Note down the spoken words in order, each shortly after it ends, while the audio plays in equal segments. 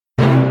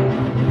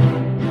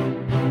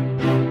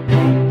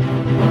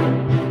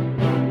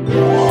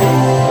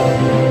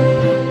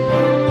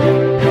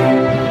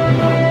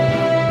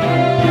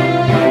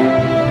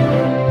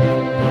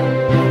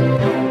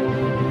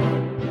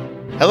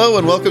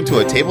and welcome to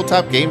a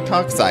Tabletop Game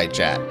Talk side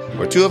chat,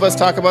 where two of us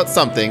talk about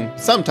something,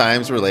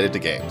 sometimes related to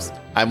games.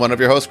 I'm one of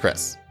your hosts,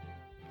 Chris.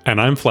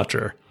 And I'm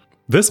Fletcher.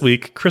 This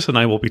week, Chris and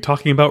I will be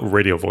talking about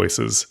radio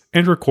voices,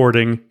 and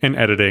recording, and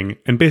editing,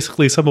 and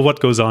basically some of what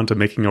goes on to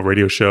making a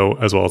radio show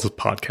as well as a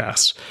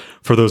podcast,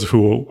 for those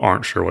who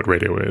aren't sure what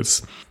radio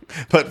is.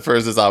 But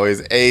first, as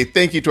always, a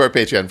thank you to our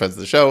Patreon friends of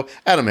the show,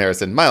 Adam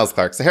Harrison, Miles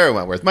Clark, Sahara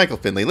Wentworth, Michael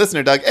Finley,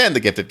 Listener Doug, and the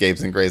Gifted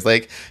Games in Grays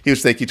Lake.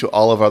 Huge thank you to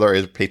all of our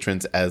other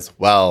patrons as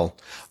well.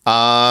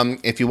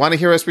 If you want to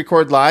hear us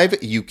record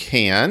live, you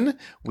can.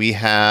 We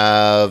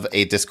have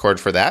a Discord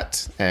for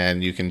that,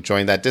 and you can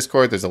join that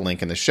Discord. There's a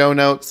link in the show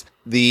notes.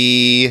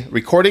 The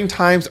recording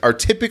times are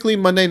typically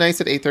Monday nights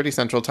at 8:30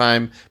 Central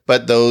Time,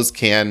 but those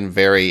can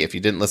vary. If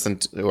you didn't listen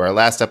to our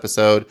last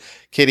episode,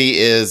 Kitty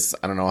is,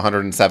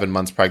 107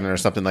 months pregnant or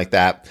something like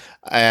that.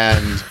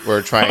 And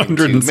we're trying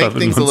to make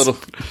things a little...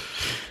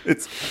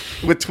 It's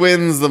with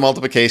twins, the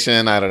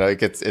multiplication, I don't know, it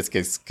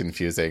gets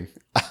confusing.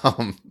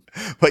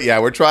 But yeah,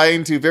 we're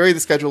trying to vary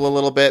the schedule a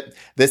little bit.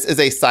 This is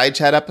a side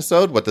chat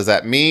episode. What does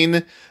that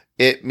mean?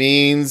 It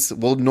means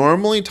we'll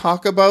normally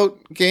talk about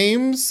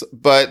games,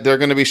 but they're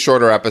going to be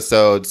shorter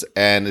episodes,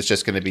 and it's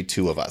just going to be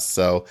two of us.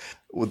 So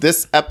with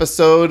this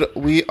episode,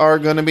 we are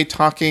going to be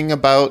talking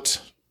about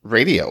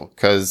radio,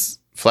 because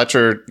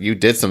Fletcher, you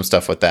did some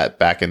stuff with that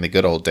back in the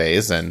good old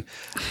days, and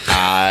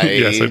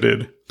Yes, I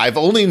did. I've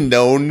only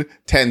known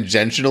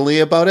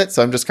tangentially about it,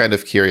 so I'm just kind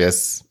of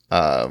curious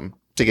to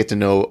get to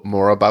know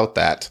more about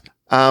that.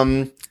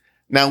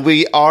 Now,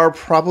 we are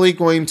probably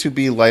going to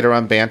be lighter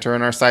on banter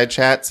in our side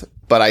chats,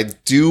 but I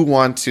do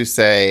want to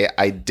say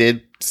I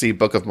did see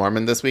Book of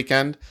Mormon this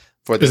weekend.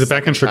 Is it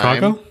back in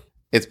Chicago?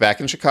 It's back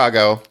in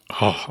Chicago.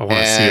 Oh, I want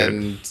to see it.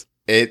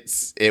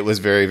 And it was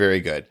very, very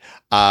good.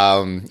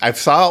 I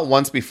saw it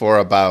once before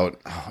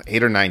about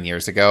 8 or 9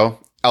 years ago,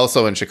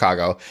 also in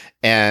Chicago,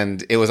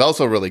 and it was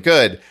also really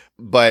good.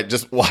 But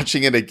just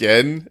watching it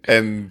again,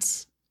 and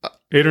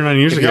 8 or 9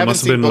 years ago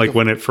must have been like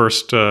when it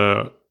first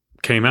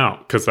came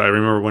out, because I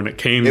remember when it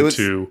came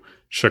to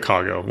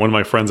Chicago. One of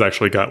my friends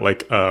actually got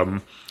like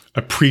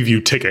a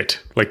preview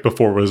ticket, like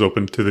before it was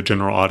open to the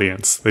general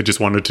audience. They just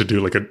wanted to do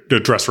like a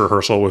dress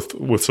rehearsal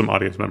with some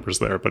audience members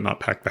there, but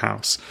not pack the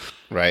house.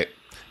 Right.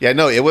 Yeah,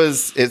 no,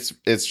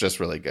 it's just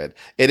really good.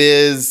 It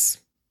is,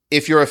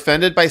 if you're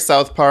offended by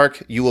South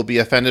Park, you will be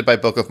offended by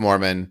Book of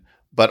Mormon,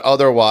 but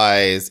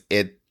otherwise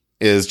it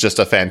is just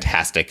a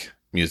fantastic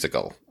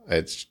musical.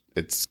 It's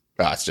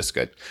just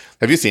good.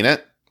 Have you seen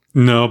it?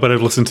 No, but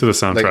I've listened to the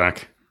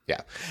soundtrack.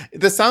 Yeah.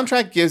 The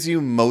soundtrack gives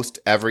you most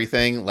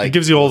everything. Like, it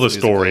gives you all the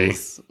story.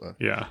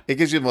 Yeah. It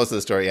gives you most of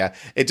the story, yeah.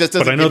 It just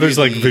doesn't. But I know there's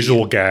like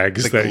visual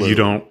gags that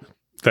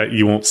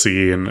you won't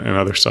see and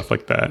other stuff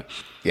like that.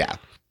 Yeah.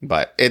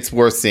 But it's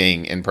worth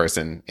seeing in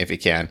person if you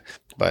can.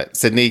 But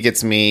Sydney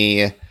gets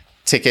me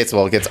tickets,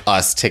 gets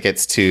us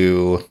tickets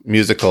to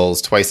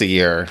musicals twice a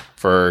year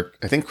for,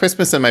 I think,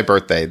 Christmas and my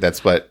birthday.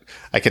 That's what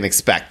I can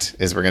expect,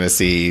 is we're going to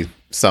see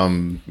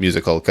some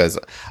musical, because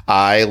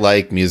I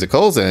like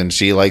musicals and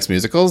she likes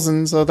musicals.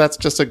 And so that's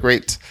just a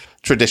great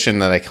tradition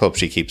that I hope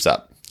she keeps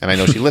up. And I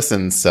know she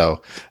listens,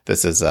 so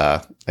this is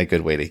a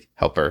good way to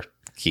help her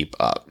keep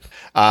up.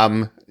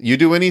 You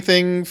do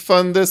anything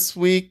fun this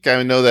week?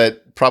 I know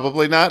that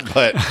probably not,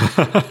 but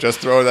just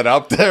throw that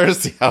out there,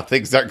 see how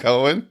things are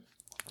going.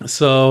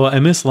 So I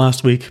missed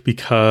last week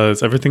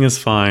because everything is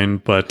fine,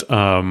 but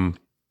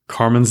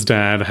Carmen's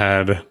dad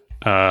had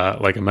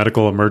like a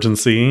medical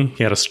emergency.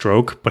 He had a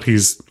stroke, but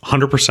he's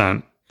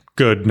 100%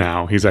 good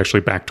now. He's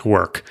actually back to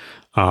work.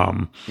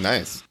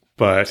 Nice.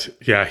 But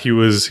yeah, he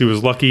was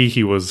lucky.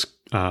 He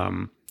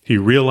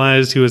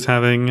realized he was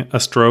having a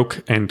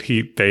stroke, and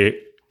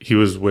he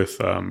was with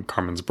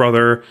Carmen's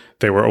brother.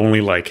 They were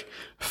only like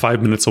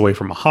 5 minutes away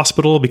from a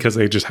hospital because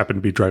they just happened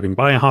to be driving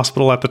by a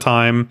hospital at the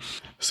time.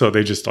 So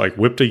they just like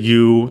whipped a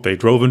U. They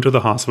drove into the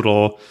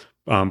hospital.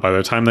 By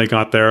the time they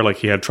got there, like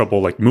he had trouble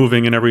like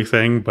moving and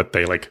everything, but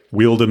they like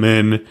wheeled him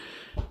in.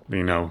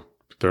 You know,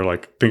 they're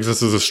like, thinks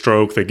this is a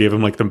stroke. They gave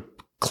him like the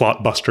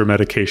clot buster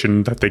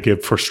medication that they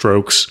give for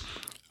strokes.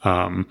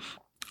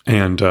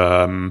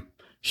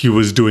 He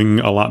was doing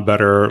a lot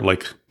better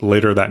like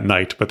later that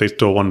night, but they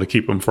still wanted to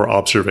keep him for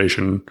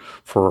observation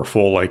for a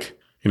full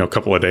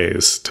couple of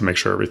days to make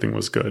sure everything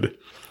was good.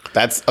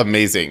 That's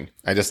amazing.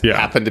 I just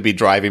happened to be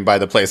driving by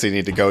the place I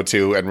need to go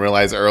to and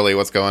realize early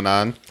what's going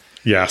on.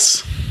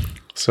 Yes.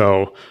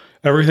 So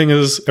everything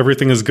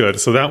is good.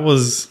 So that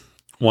was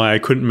why I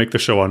couldn't make the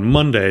show on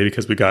Monday,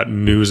 because we got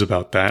news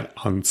about that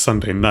on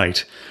Sunday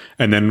night.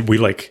 And then we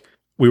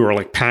were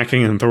like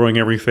packing and throwing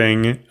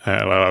everything.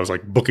 I was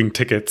like booking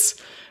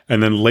tickets.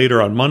 And then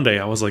later on Monday,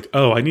 I was like,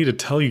 oh, I need to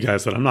tell you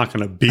guys that I'm not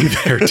going to be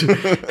there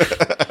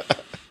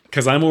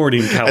because I'm already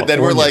in California. And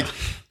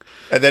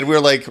then we're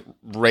like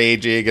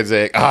raging and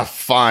saying,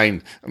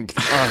 fine.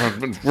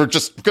 We're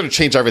just going to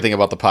change everything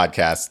about the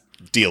podcast.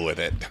 Deal with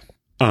it.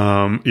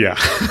 Yeah.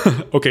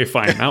 Okay,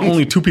 fine. Now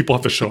only 2 people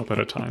have to show up at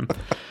a time.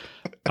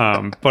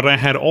 But I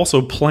had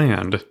also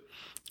planned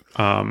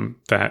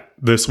that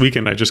this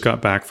weekend I just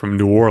got back from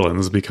New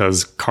Orleans,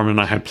 because Carmen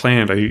and I had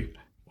planned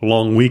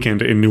long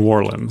weekend in New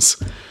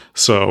Orleans.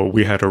 So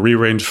we had to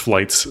rearrange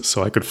flights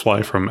so I could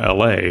fly from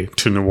LA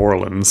to New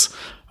Orleans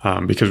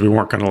because we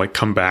weren't going to like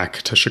come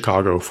back to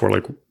Chicago for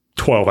like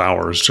 12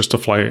 hours just to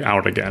fly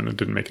out again. It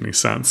didn't make any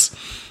sense.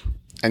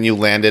 And you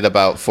landed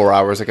about 4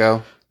 hours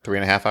ago,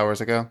 3.5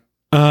 hours ago?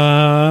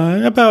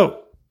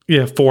 About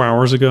 4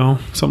 hours ago,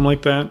 something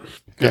like that.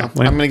 Yeah,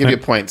 I'm going to give you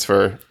points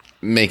for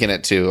making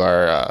it to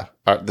our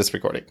this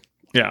recording.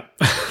 Yeah.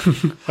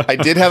 I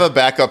did have a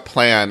backup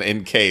plan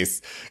in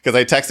case, because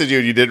I texted you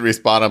and you didn't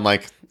respond. I'm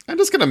like, I'm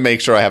just going to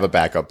make sure I have a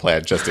backup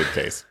plan just in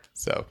case.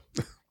 So,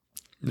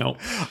 no.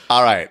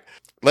 All right.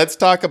 Let's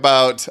talk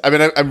about, I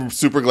mean, I'm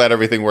super glad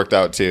everything worked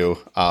out too.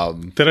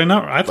 Did I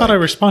not? I thought I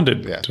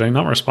responded. Yeah. Did I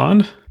not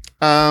respond?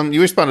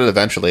 You responded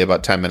eventually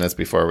about 10 minutes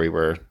before we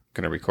were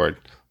going to record.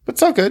 But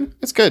it's all good.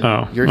 It's good.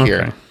 Oh, You're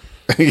here.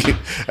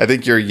 I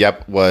think your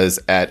yep was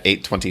at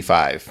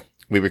 8:25.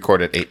 We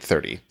recorded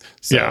 8:30.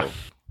 So. Yeah.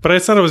 But I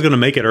said I was going to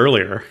make it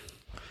earlier.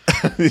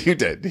 You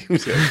did.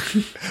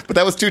 But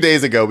that was 2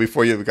 days ago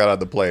before you got on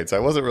the plane, so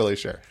I wasn't really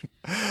sure.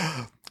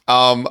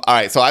 All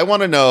right. So I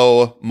want to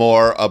know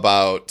more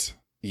about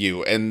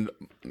you. And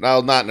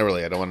well, not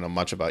really. I don't want to know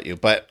much about you.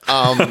 But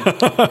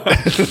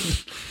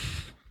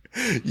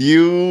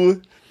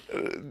you...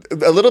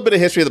 A little bit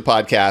of history of the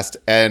podcast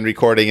and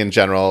recording in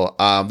general.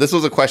 This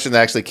was a question that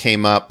actually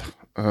came up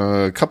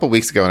a couple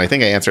weeks ago, and I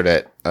think I answered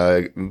it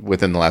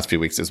within the last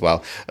few weeks as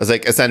well. I was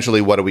like, essentially,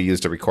 what do we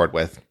use to record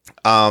with?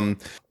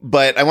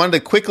 But I wanted to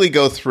quickly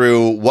go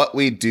through what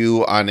we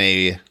do on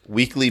a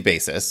weekly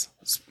basis,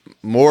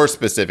 more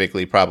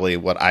specifically, probably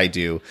what I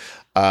do.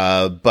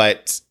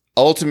 But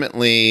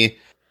ultimately,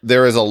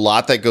 there is a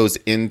lot that goes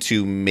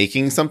into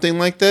making something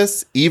like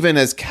this, even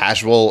as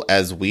casual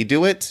as we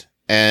do it.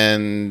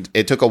 And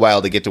it took a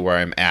while to get to where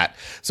I'm at.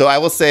 So I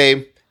will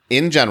say,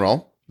 in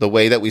general, the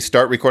way that we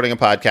start recording a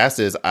podcast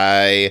is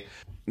I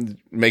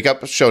make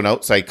up show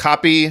notes. I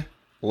copy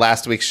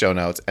last week's show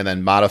notes and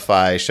then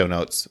modify show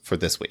notes for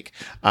this week.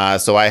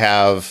 So I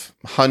have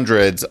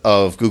hundreds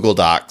of Google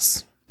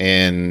Docs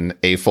in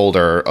a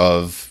folder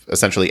of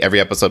essentially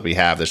every episode we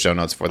have, the show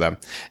notes for them.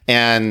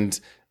 And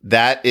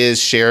that is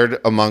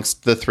shared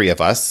amongst the three of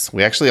us.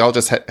 We actually all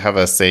just have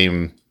a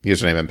same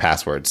username and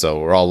password. So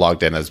we're all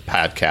logged in as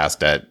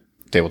podcast at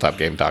Tabletop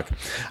Game Talk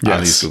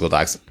on these Google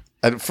Docs.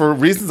 And for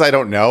reasons I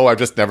don't know, I've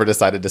just never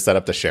decided to set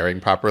up the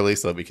sharing properly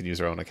so that we can use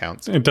our own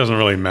accounts. It doesn't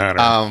really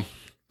matter.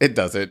 It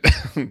doesn't.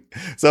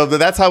 So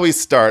that's how we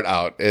start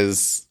out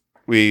is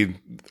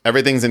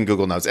everything's in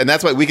Google Notes. And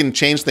that's why we can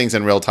change things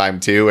in real time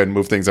too and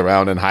move things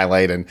around and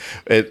highlight. And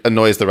it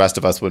annoys the rest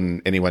of us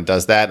when anyone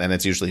does that. And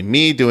it's usually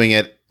me doing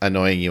it,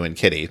 annoying you and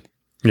Kitty.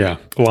 Yeah.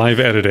 Live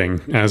editing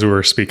as we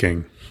were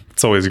speaking.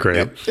 It's always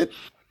great. Yep.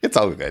 It's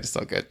all good. It's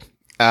all good.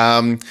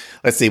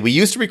 Let's see. We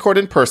used to record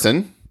in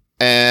person,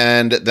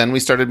 and then we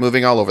started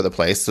moving all over the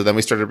place. So then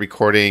we started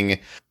recording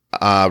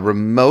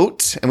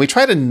remote, and we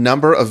tried a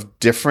number of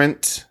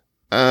different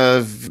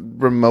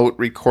remote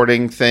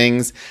recording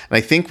things. And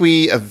I think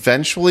we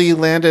eventually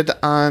landed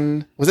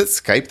on, was it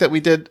Skype that we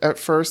did at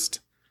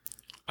first?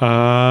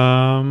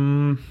 I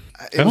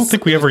don't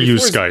think we ever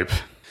used Skype.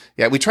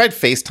 Yeah, we tried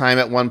FaceTime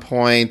at one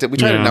point. We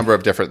tried a number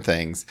of different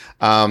things.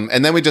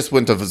 And then we just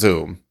went to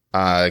Zoom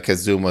because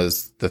Zoom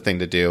was the thing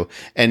to do.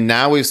 And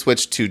now we've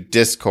switched to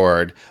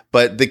Discord.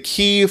 But the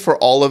key for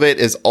all of it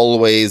is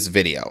always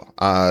video.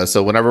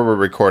 So whenever we're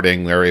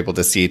recording, we're able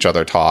to see each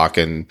other talk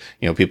and,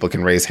 people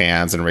can raise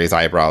hands and raise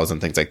eyebrows and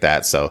things like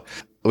that. So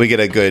we get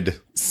a good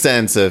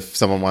sense if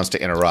someone wants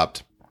to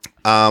interrupt.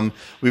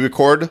 We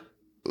record.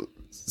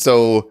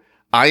 So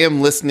I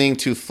am listening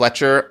to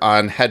Fletcher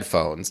on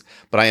headphones,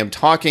 but I am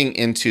talking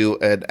into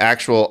an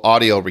actual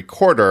audio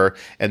recorder,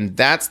 and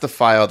that's the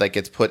file that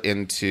gets put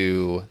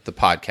into the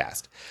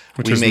podcast.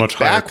 Which is much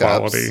higher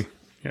quality.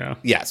 Yeah.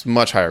 Yes,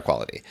 much higher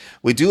quality.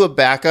 We do a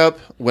backup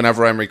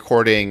whenever I'm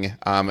recording,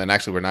 and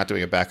actually we're not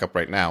doing a backup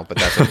right now, but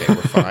that's okay.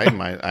 We're fine.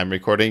 I'm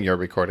recording, you're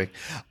recording.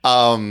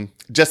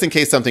 Just in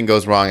case something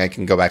goes wrong, I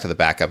can go back to the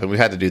backup, and we've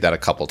had to do that a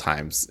couple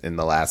times in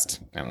the last,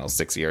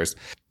 6 years.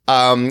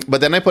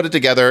 But then I put it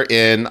together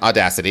in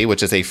Audacity,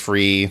 which is a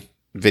free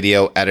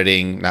audio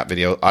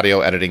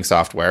editing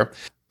software.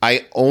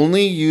 I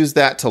only use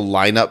that to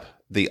line up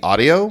the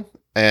audio.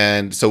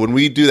 And so when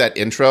we do that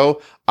intro,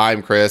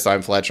 I'm Chris,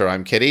 I'm Fletcher,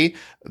 I'm Kitty.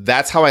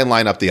 That's how I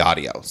line up the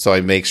audio. So I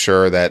make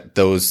sure that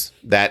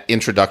that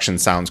introduction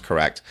sounds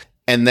correct.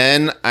 And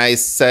then I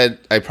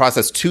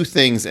process two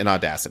things in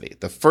Audacity.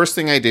 The first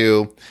thing I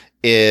do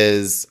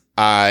is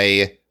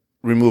I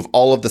remove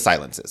all of the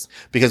silences,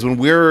 because when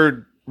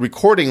we're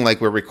recording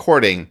like we're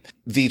recording,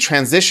 the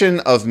transition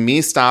of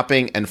me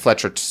stopping and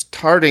Fletcher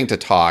starting to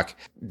talk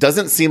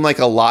doesn't seem like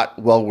a lot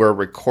while we're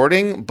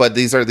recording, but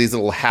these are these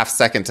little half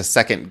second to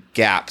second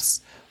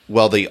gaps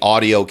while the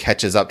audio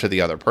catches up to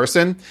the other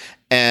person,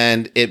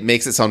 and it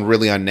makes it sound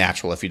really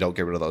unnatural if you don't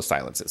get rid of those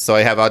silences. So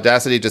I have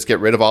Audacity just get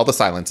rid of all the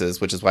silences,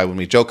 which is why when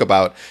we joke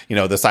about,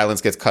 the silence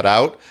gets cut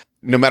out,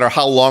 no matter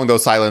how long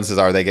those silences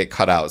are, they get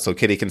cut out. So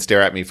Kitty can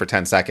stare at me for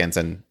 10 seconds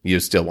and you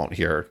still won't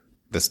hear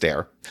the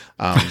stare.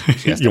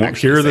 You won't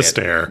hear the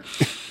stare.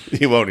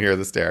 You won't hear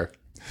the stare.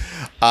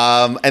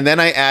 And then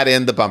I add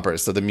in the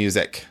bumpers, so the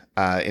music,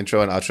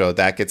 intro and outro,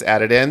 that gets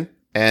added in.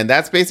 And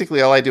that's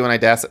basically all I do in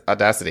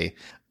Audacity.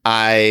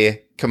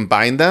 I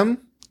combine them,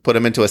 put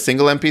them into a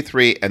single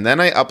MP3, and then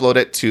I upload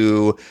it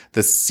to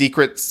the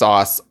secret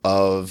sauce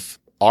of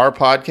our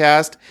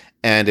podcast.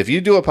 And if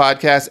you do a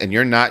podcast and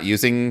you're not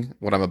using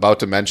what I'm about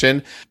to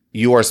mention,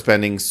 you are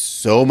spending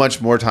so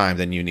much more time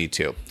than you need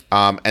to.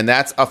 And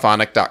that's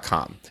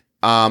aphonic.com.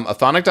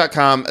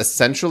 Aphonic.com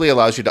essentially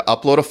allows you to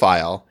upload a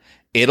file.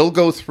 It'll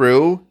go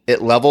through,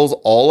 it levels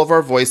all of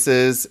our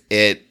voices.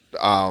 It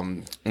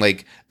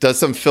does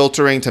some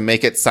filtering to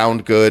make it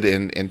sound good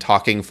in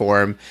talking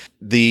form.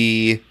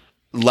 The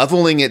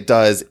leveling it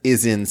does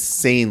is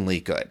insanely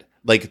good.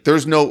 Like,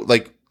 there's no,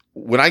 like,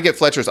 when I get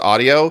Fletcher's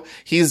audio,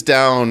 he's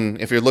down,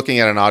 if you're looking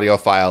at an audio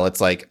file, it's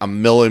like a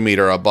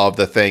millimeter above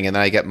the thing. And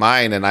then I get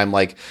mine and I'm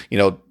like,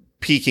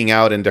 peeking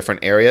out in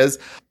different areas.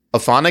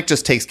 Aphonic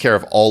just takes care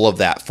of all of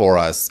that for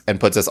us and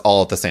puts us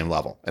all at the same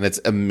level. And it's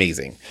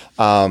amazing.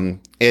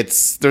 There's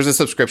a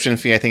subscription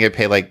fee. I think I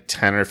pay like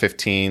 10 or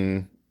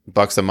 15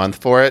 bucks a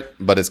month for it,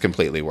 but it's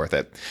completely worth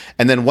it.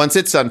 And then once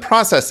it's done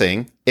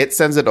processing, it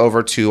sends it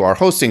over to our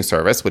hosting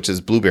service, which is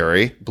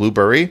Blueberry,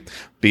 BLUBRY.com,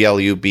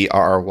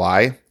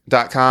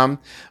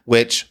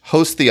 which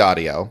hosts the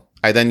audio.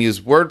 I then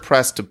use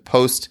WordPress to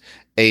post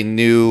a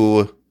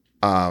new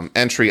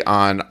entry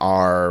on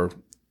our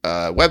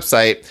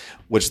website,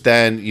 which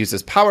then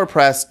uses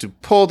PowerPress to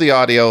pull the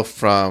audio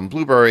from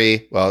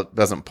Blueberry. Well, it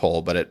doesn't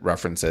pull, but it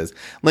references,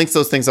 links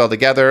those things all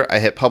together. I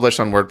hit publish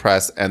on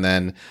WordPress, and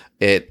then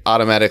it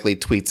automatically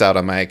tweets out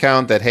on my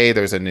account that, hey,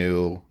 there's a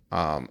new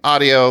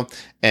audio.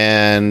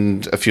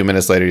 And a few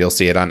minutes later, you'll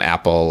see it on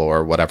Apple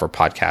or whatever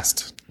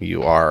podcast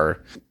you are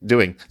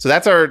doing. So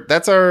that's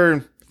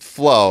our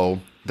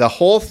flow. The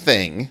whole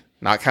thing,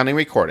 not counting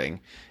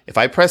recording, if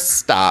I press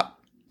stop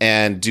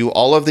and do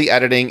all of the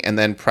editing and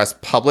then press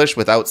publish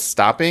without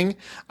stopping,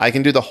 I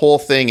can do the whole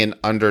thing in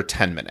under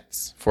 10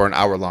 minutes for an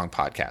hour-long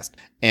podcast.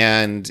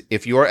 And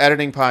if you're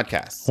editing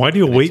podcasts... Why do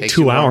you wait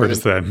 2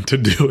 hours then to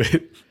do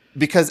it?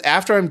 Because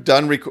after I'm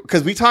done...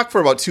 Because we talk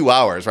for about 2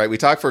 hours, right? We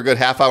talk for a good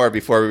half hour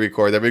before we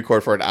record, then we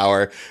record for an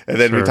hour, and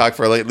then we talk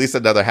for at least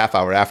another half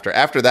hour after.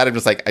 After that, I'm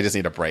just like, I just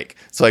need a break.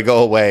 So I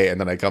go away,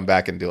 and then I come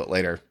back and do it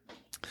later.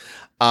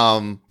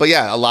 But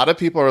yeah, a lot of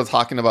people are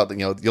talking about,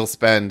 you'll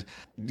spend,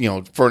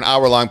 for an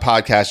hour-long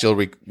podcast,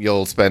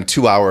 you'll spend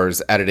 2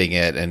 hours editing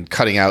it and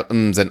cutting out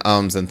ums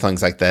and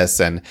things like this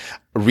and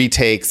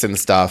retakes and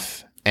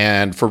stuff.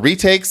 And for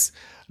retakes,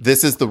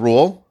 this is the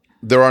rule.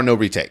 There are no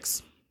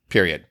retakes,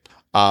 period.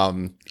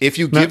 If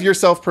you give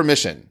yourself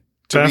permission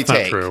to retake.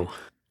 That's not true.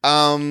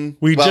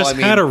 We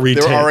had a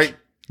retake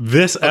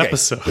this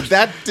episode.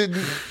 That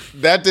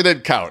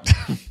didn't count.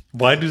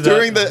 Why do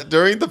that?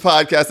 During the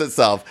podcast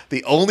itself,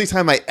 the only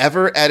time I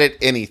ever edit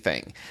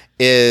anything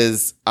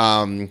is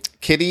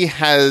Kitty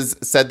has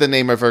said the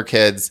name of her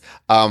kids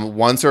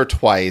once or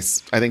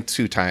twice, I think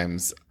 2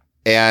 times.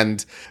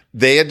 And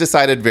they had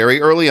decided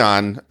very early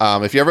on,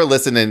 if you ever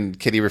listen and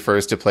Kitty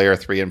refers to player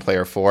 3 and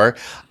player 4,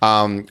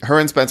 her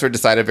and Spencer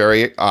decided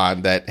very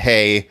on that,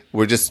 hey,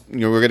 we're just,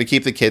 we're going to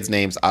keep the kids'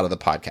 names out of the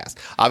podcast.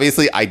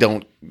 Obviously, I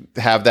don't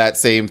have that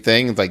same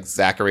thing. It's like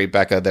Zachary,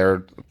 Becca,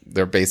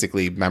 they're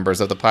basically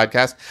members of the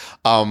podcast.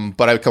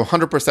 But I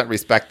 100%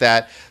 respect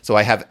that. So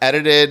I have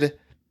edited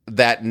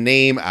that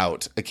name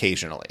out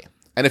occasionally.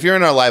 And if you're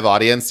in our live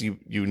audience, you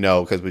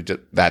know, because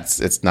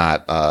it's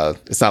not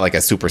like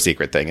a super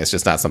secret thing. It's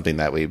just not something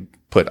that we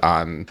put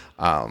on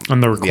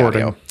the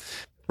recording, the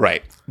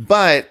right?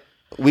 But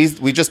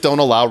we just don't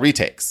allow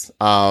retakes.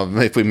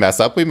 If we mess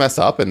up, we mess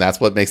up, and that's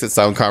what makes it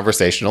sound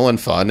conversational and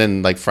fun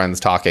and like friends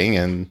talking,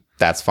 and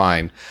that's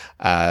fine.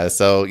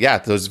 So yeah,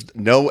 there's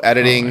no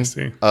editing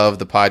of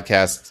the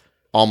podcast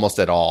almost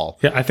at all.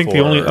 Yeah, I think the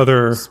only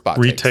other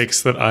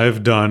retakes that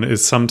I've done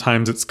is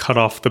sometimes it's cut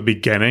off the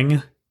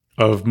beginning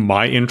of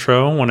my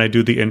intro when I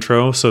do the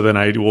intro. So then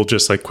I will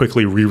just like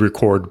quickly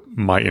re-record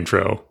my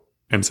intro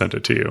and send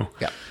it to you.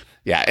 Yeah.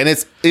 Yeah. And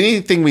it's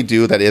anything we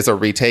do that is a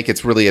retake.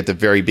 It's really at the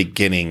very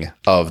beginning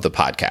of the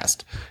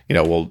podcast.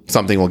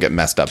 Something will get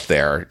messed up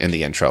there in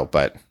the intro,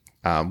 but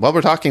while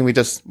we're talking,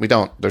 there's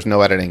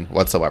no editing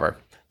whatsoever.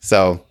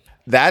 So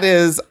that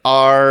is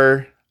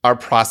our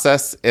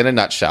process in a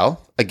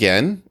nutshell.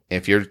 Again,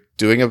 if you're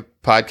doing a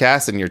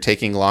podcast and you're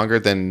taking longer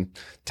than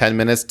 10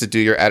 minutes to do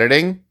your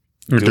editing,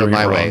 do it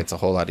my way. It's a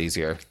whole lot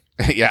easier.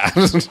 Yeah.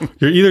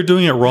 You're either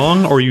doing it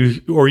wrong or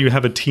you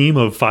have a team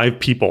of 5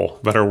 people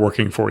that are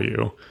working for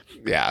you.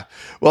 Yeah.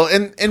 Well,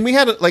 and we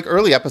had like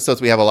early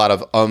episodes, we have a lot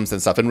of ums and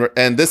stuff.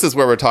 And this is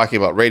where we're talking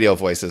about radio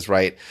voices,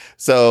 right?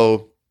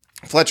 So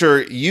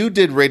Fletcher, you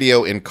did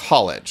radio in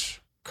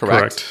college,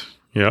 correct?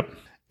 Yep.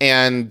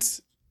 And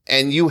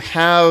you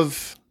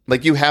have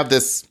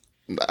this,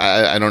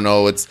 I don't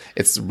know,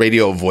 it's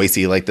radio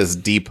voicey, like this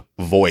deep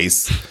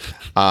voice.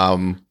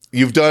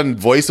 You've done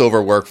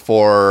voiceover work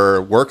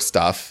for work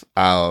stuff.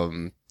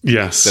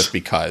 Yes. Just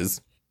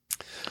because.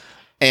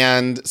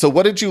 And so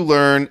what did you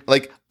learn?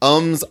 Like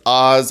ums,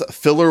 ahs,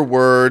 filler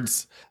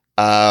words.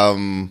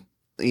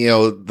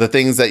 the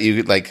things that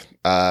you like,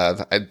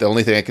 the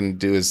only thing I can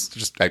do is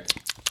just like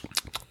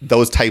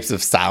those types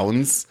of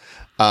sounds.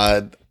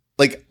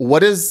 Like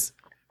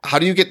how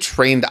do you get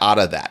trained out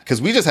of that?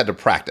 Because we just had to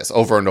practice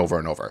over and over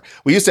and over.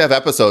 We used to have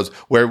episodes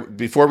where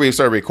before we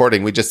started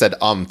recording, we just said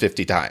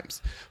 50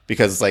 times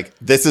because it's like,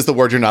 this is the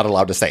word you're not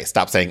allowed to say.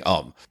 Stop saying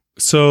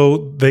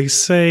So they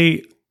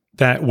say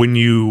that when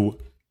you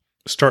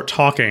start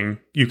talking,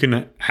 you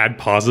can add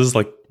pauses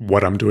like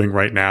what I'm doing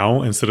right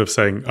now instead of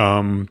saying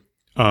or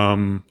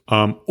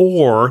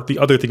the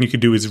other thing you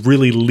could do is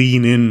really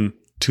lean in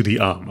to the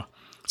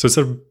So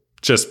instead of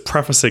just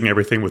prefacing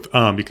everything with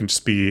you can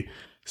just be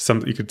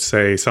you could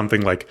say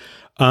something like,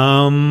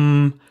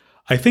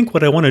 I think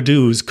what I want to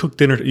do is cook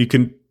dinner. You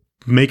can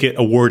make it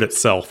a word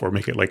itself or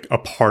make it like a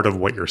part of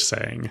what you're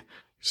saying.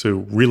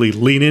 So really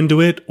lean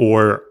into it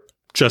or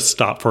just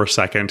stop for a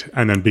second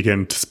and then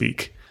begin to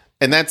speak.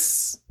 And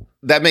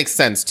that makes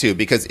sense too,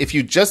 because if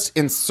you just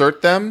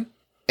insert them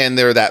and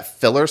they're that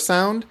filler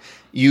sound,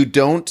 you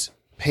don't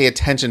pay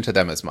attention to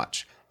them as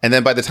much. And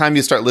then by the time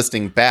you start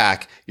listening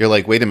back, you're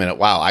like, wait a minute,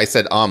 wow, I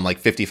said like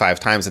 55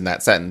 times in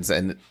that sentence,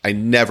 and I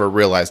never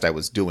realized I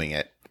was doing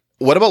it.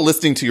 What about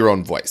listening to your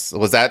own voice?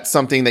 Was that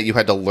something that you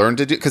had to learn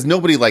to do? Because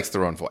nobody likes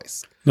their own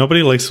voice.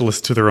 Nobody likes to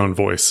listen to their own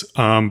voice.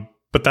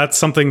 But that's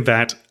something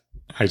that,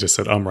 I just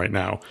said right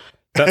now.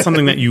 That's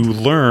something that you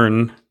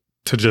learn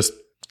to just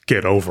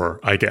get over,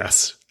 I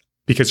guess,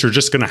 because you're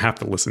just going to have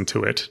to listen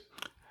to it.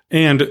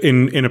 And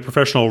in a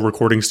professional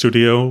recording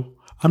studio,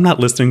 I'm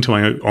not listening to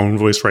my own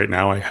voice right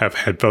now. I have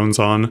headphones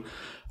on.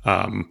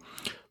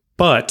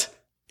 But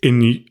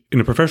in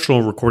a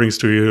professional recording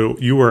studio,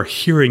 you are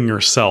hearing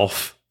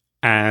yourself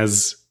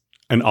as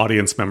an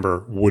audience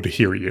member would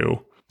hear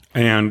you.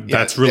 And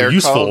that's really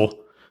useful.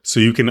 So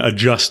you can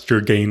adjust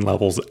your gain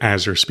levels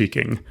as you're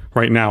speaking.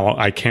 Right now,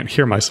 I can't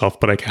hear myself,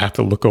 but I have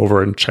to look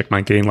over and check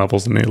my gain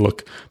levels, and they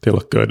look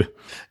good.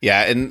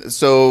 Yeah, and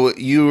so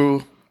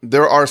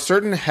there are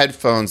certain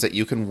headphones that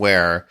you can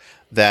wear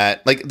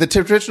that, like the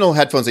traditional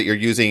headphones that you're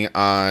using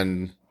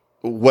on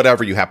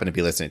whatever you happen to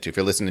be listening to, if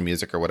you're listening to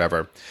music or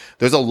whatever,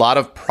 there's a lot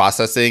of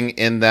processing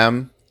in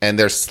them, and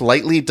they're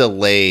slightly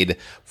delayed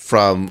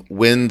from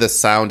when the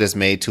sound is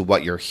made to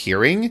what you're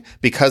hearing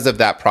because of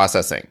that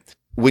processing.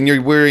 When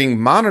you're wearing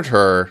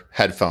monitor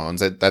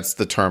headphones, that's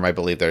the term I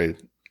believe they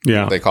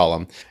call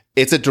them,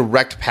 it's a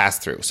direct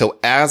pass-through. So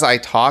as I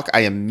talk,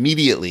 I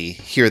immediately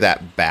hear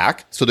that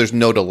back, so there's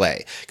no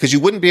delay. Because you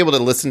wouldn't be able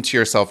to listen to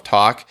yourself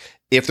talk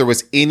if there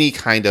was any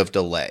kind of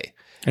delay.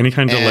 Any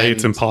kind of delay,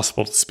 it's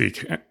impossible to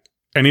speak.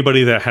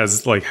 Anybody that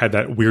has like had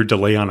that weird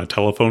delay on a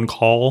telephone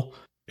call,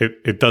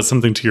 it does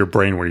something to your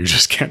brain where you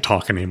just can't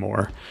talk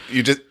anymore.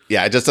 It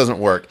just doesn't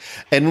work.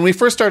 And when we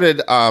first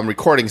started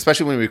recording,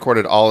 especially when we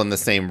recorded all in the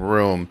same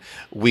room,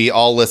 we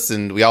all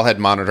had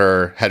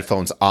monitor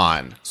headphones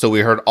on. So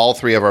we heard all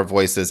three of our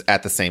voices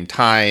at the same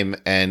time,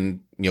 and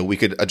we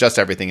could adjust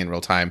everything in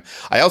real time.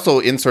 I also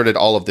inserted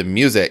all of the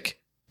music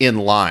in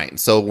line.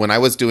 So when I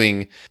was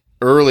doing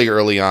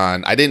early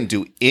on, I didn't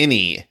do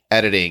any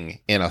editing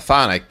in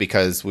Auphonic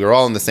because we were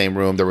all in the same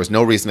room. There was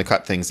no reason to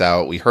cut things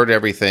out. We heard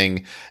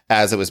everything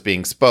as it was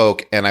being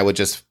spoke, and I would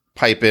just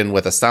pipe in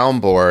with a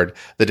soundboard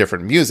the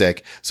different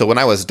music. So when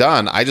I was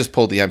done, I just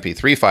pulled the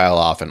MP3 file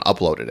off and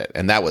uploaded it,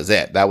 and that was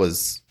it. That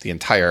was the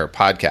entire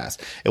podcast.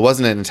 It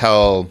wasn't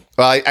until,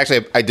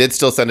 I did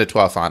still send it to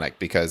Auphonic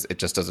because it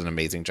just does an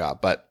amazing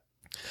job, but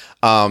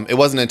it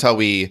wasn't until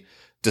we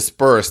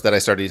dispersed that I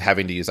started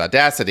having to use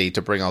Audacity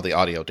to bring all the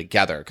audio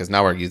together, because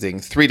now we're using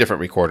 3 different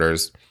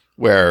recorders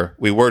where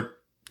we were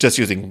just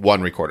using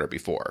one recorder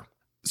before.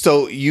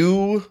 So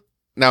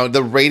now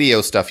the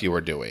radio stuff you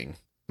were doing,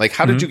 like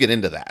how did you get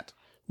into that?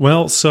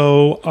 Well,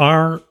 so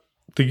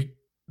the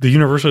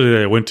university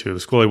that I went to, the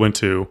school I went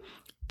to,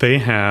 they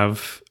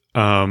have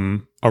a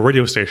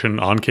radio station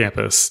on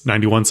campus,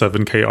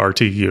 91.7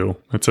 KRTU.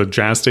 It's a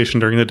jazz station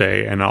during the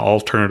day and an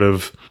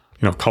alternative,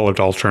 college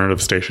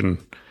alternative station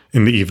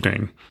in the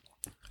evening.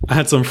 I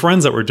had some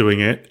friends that were doing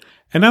it,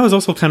 and I was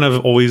also kind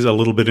of always a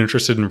little bit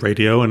interested in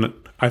radio, and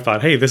I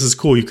thought, hey, this is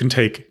cool. You can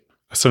take,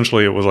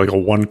 essentially it was like a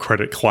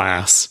 1-credit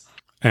class,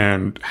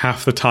 and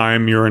half the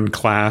time you're in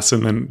class,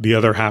 and then the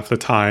other half the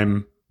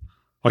time,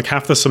 like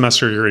half the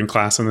semester you're in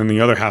class, and then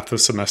the other half the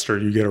semester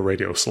you get a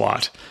radio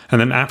slot.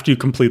 And then after you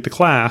complete the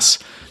class,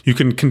 you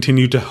can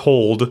continue to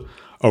hold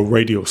a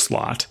radio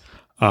slot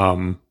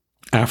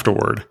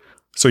afterward.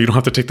 So you don't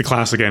have to take the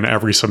class again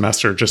every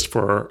semester just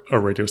for a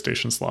radio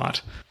station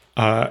slot.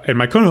 And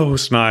my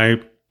co-host and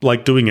I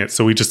liked doing it,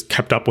 so we just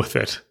kept up with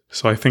it.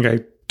 So I think I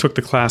took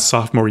the class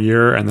sophomore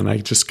year, and then I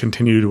just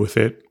continued with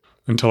it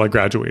until I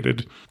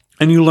graduated.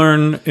 And you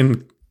learn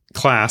in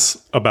class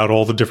about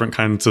all the different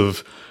kinds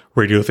of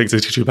radio things. They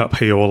teach you about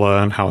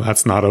payola and how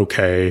that's not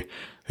okay.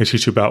 They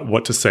teach you about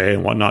what to say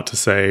and what not to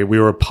say. We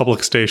were a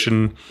public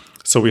station,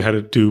 so we had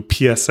to do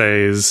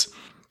PSAs.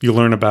 You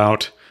learn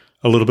about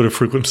a little bit of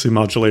frequency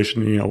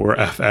modulation, we're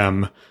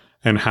FM,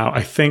 and how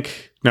I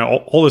think now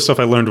all this stuff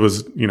I learned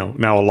was,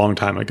 now a long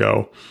time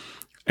ago.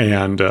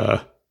 And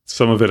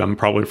some of it I'm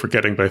probably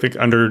forgetting, but I think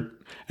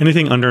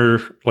anything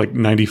under like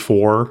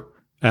 94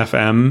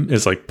 FM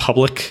is like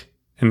public,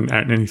 and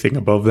anything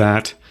above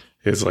that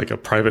is like a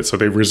private. So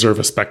they reserve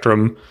a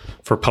spectrum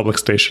for public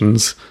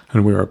stations,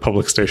 and we are a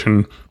public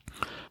station.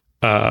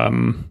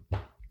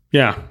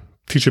 Yeah.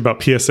 Teach you about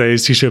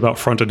PSAs, teach you about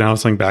front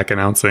announcing, back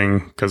announcing,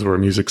 because we're a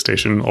music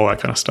station, all that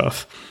kind of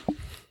stuff.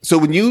 So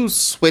when you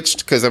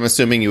switched, because I'm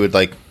assuming you would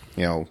like,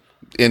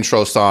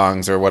 intro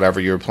songs or whatever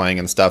you were playing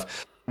and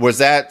stuff, was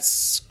that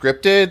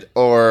scripted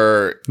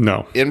or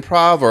no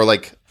improv, or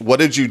like what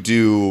did you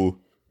do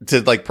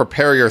to like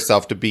prepare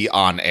yourself to be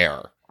on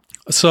air?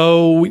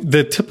 So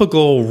the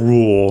typical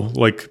rule,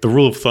 like the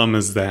rule of thumb,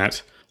 is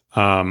that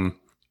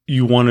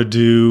you want to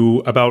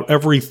do about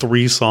every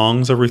 3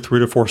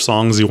 to 4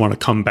 songs, you want to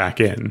come back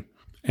in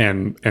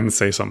and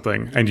say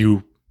something. And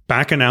you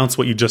back announce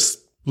what you just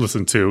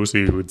listened to. So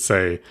you would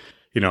say,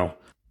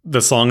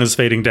 the song is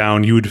fading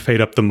down. You would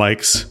fade up the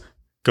mics,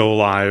 go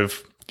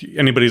live.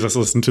 Anybody that's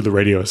listened to the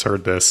radio has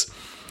heard this.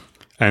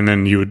 And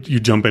then you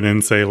jump in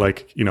and say,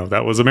 like,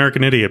 that was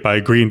American Idiot by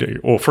Green Day.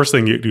 Well, first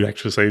thing you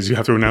actually say is you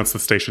have to announce the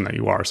station that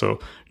you are. So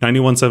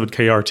 91.7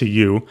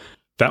 KRTU,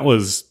 that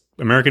was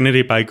American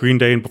Idiot by Green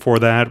Day, and before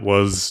that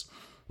was,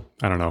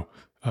 I don't know,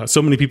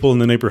 So Many People in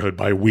the Neighborhood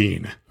by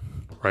Ween,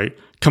 right?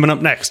 Coming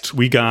up next,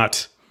 we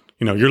got,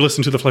 you're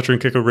listening to the Fletcher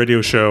and Kicker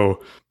radio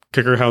show.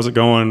 Kicker, how's it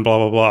going? Blah,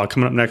 blah, blah.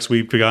 Coming up next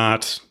week, we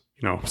got,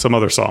 some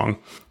other song.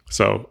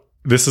 So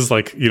this is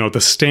like,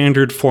 the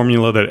standard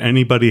formula that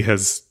anybody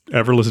has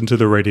ever listened to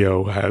the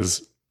radio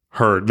has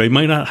heard. They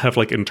might not have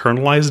like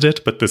internalized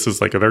it, but this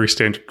is like a very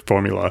standard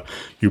formula.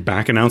 You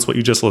back announce what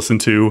you just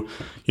listened to.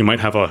 You might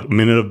have a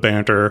minute of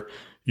banter.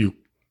 You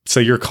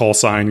say your call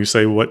sign, you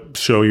say what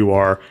show you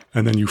are,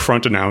 and then you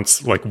front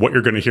announce like what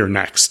you're going to hear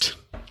next.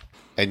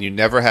 And you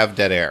never have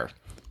dead air,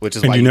 which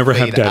is and why you never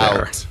have fade dead out.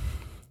 air.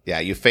 Yeah,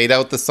 you fade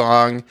out the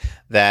song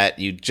that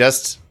you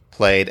just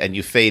played, and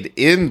you fade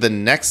in the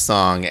next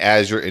song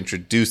as you're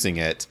introducing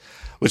it,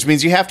 which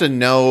means you have to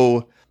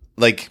know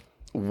like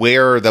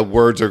where the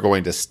words are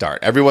going to start.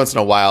 Every once in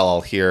a while,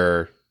 I'll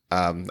hear.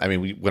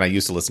 When I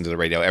used to listen to the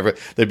radio,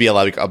 there'd be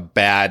a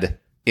bad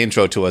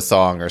intro to a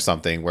song or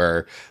something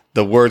where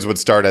the words would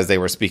start as they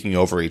were speaking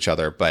over each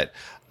other, but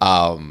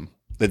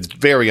it's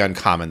very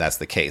uncommon that's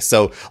the case.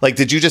 So, like,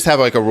 did you just have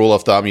like a rule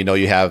of thumb?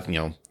 You have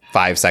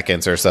 5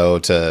 seconds or so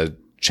to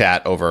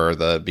chat over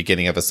the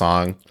beginning of a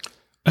song.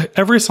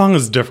 Every song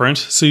is different,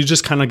 so you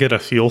just kind of get a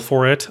feel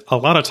for it. A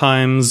lot of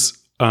times,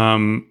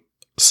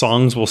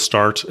 songs will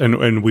start,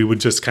 and we would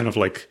just kind of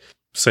like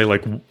say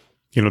like,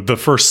 the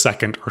first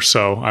second or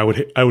so, I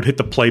would hit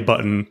the play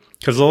button,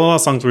 because a lot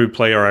of songs we would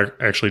play are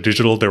actually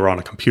digital. They were on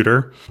a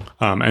computer,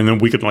 and then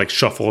we could like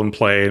shuffle and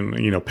play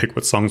and pick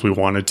what songs we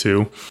wanted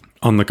to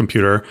on the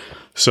computer.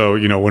 So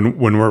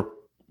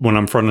when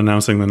I'm front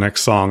announcing the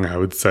next song, I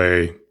would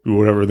say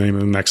whatever the name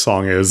of the next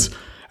song is.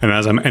 And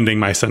as I'm ending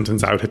my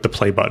sentence, I would hit the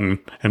play button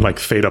and like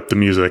fade up the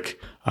music.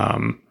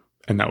 And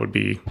that would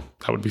be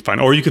fine.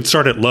 Or you could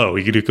start it low.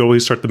 You could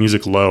always start the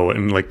music low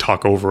and like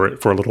talk over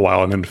it for a little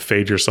while and then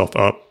fade yourself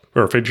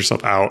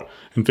out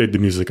and fade the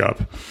music up.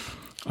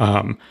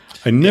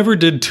 I never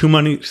did too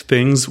many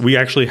things. We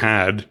actually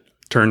had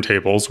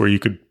turntables where you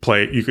could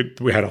play,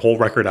 we had a whole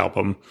record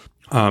album.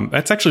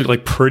 That's actually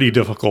like pretty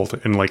difficult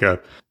and like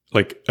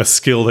a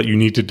skill that you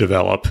need to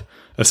develop,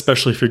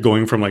 especially if you're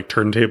going from like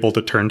turntable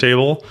to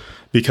turntable,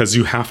 because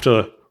you have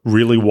to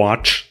really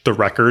watch the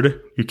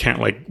record. You can't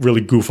like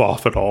really goof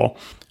off at all.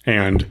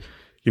 And,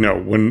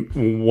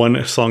 when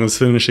one song is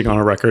finishing on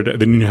a record,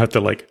 then you have to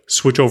like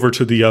switch over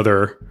to the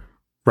other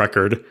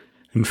record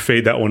and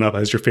fade that one up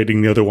as you're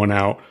fading the other one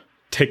out,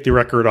 take the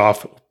record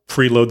off,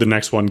 preload the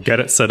next one, get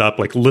it set up,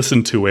 like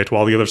listen to it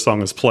while the other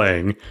song is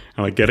playing,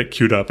 and like get it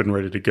queued up and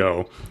ready to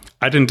go.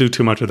 I didn't do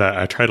too much of that.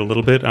 I tried a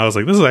little bit. I was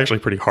like, this is actually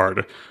pretty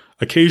hard.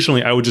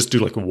 Occasionally I would just do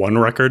like one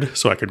record,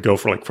 so I could go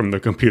for like from the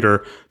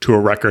computer to a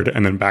record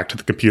and then back to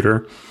the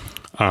computer.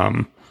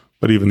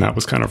 But even that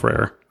was kind of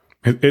rare.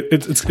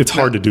 It's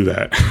hard to do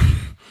that.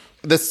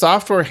 The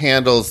software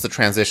handles the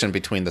transition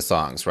between the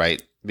songs,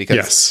 right? Because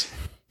yes.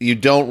 You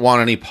don't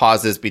want any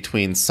pauses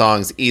between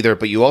songs either,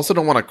 but you also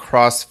don't want to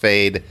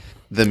crossfade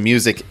the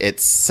music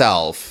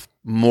itself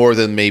more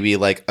than maybe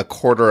like a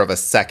quarter of a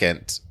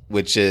second,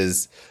 which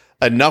is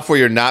enough where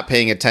you're not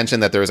paying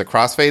attention that there is a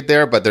crossfade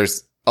there, but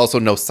there's also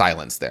no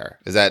silence there.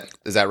 Is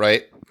that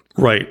right?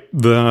 Right.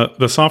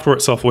 The software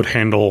itself would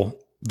handle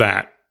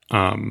that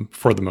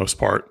for the most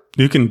part.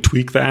 You can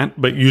tweak that,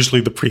 but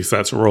usually the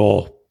presets are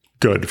all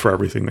good for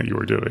everything that you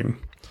were doing.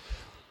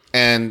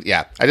 And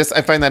yeah,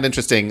 I find that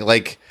interesting.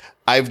 Like,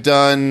 I've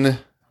been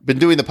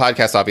doing the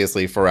podcast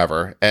obviously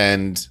forever,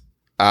 and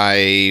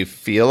I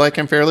feel like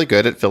I'm fairly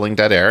good at filling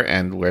dead air.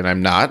 And when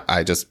I'm not,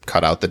 I just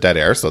cut out the dead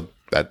air so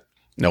that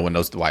no one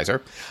knows the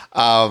wiser.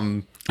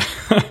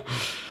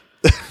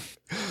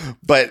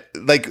 But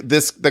like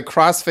the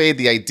crossfade,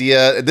 the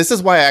idea, this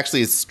is why I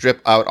actually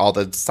strip out all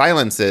the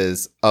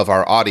silences of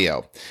our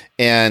audio.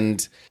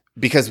 And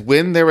because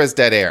when there is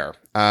dead air,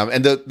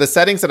 And the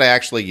settings that I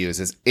actually use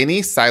is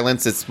any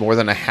silence that's more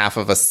than a half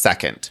of a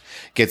second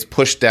gets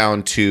pushed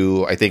down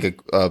to, I think,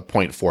 a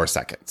 0.4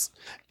 seconds.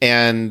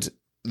 And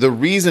the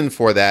reason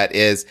for that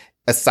is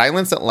a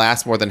silence that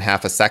lasts more than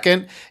half a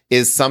second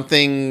is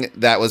something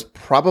that was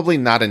probably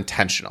not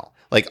intentional.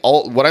 Like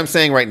what I'm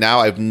saying right now,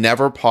 I've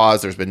never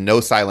paused. There's been no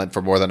silent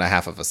for more than a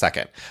half of a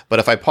second. But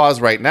if I pause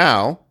right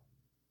now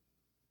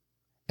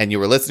and you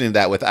were listening to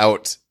that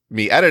without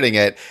me editing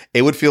it,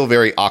 it would feel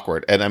very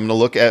awkward. And I'm going to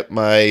look at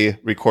my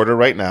recorder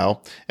right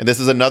now. And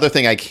this is another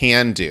thing I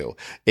can do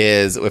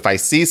is if I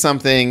see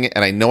something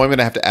and I know I'm going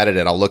to have to edit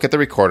it, I'll look at the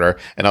recorder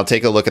and I'll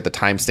take a look at the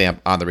timestamp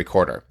on the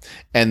recorder.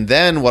 And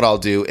then what I'll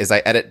do is I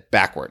edit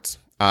backwards.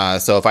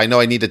 So if I know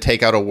I need to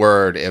take out a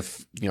word,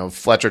 if,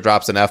 Fletcher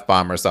drops an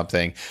F-bomb or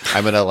something,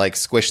 I'm going to like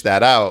squish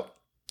that out.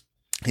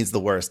 He's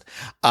the worst.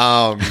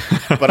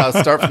 But I'll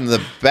start from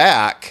the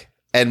back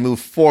and move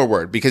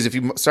forward, because if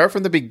you start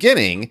from the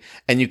beginning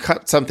and you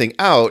cut something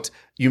out,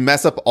 you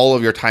mess up all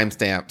of your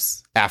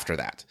timestamps after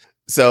that.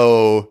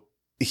 So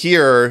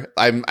here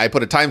I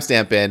put a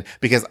timestamp in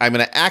because I'm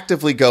going to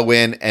actively go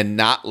in and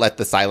not let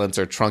the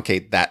silencer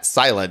truncate that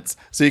silence.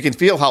 So you can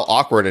feel how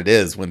awkward it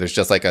is when there's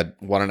just like a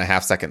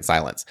 1.5 second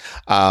silence,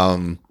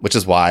 which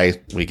is why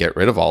we get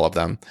rid of all of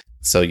them.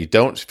 So you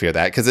don't fear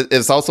that, because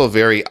it's also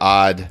very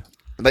odd.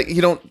 Like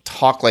you don't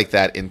talk like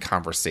that in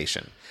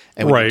conversation.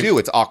 And when you do,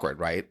 it's awkward,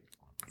 right?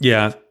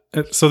 Yeah.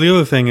 So the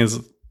other thing is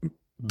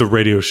the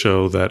radio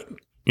show that,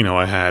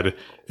 I had,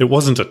 it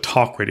wasn't a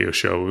talk radio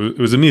show. It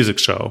was a music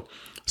show.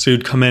 So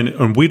you'd come in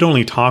and we'd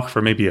only talk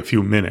for maybe a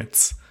few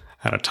minutes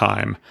at a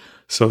time.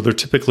 So there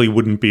typically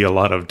wouldn't be a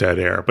lot of dead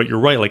air. But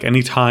you're right. Like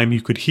anytime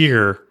you could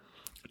hear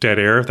dead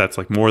air that's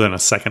like more than a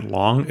second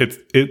long,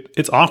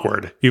 it's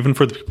awkward. Even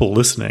for the people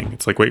listening.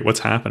 It's like, wait,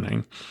 what's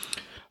happening?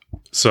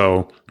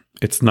 So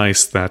it's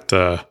nice that,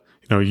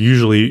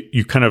 usually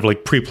you kind of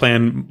like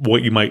pre-plan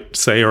what you might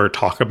say or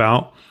talk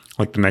about,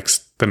 like the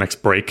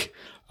next break.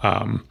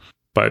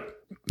 But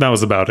that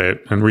was about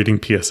it. And reading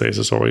PSAs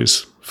is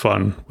always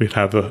fun. We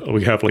have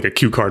like a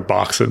cue card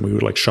box, and we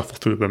would like shuffle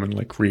through them and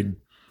like read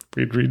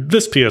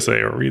this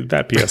PSA or read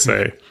that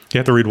PSA. You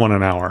have to read one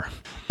an hour.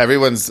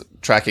 Everyone's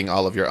tracking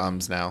all of your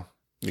ums now.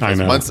 I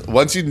know.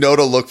 Once you know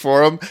to look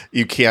for them,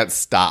 you can't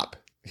stop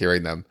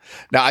hearing them.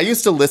 Now, I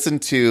used to listen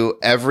to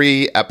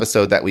every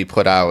episode that we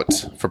put out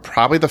for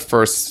probably the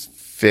first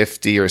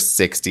 50 or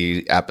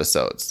 60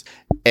 episodes.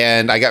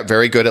 And I got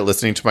very good at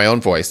listening to my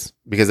own voice,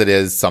 because it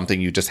is something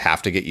you just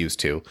have to get used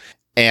to.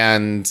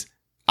 And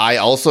I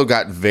also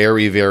got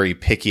very, very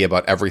picky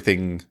about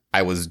everything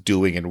I was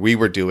doing and we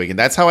were doing. And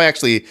that's how I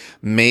actually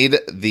made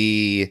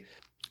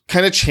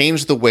kind of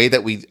changed the way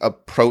that we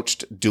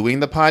approached doing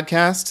the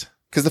podcast.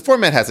 Because the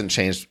format hasn't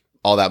changed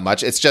all that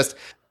much. It's just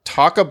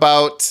talk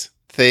about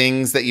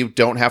things that you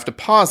don't have to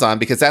pause on,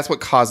 because that's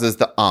what causes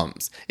the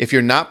ums. If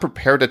you're not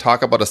prepared to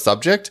talk about a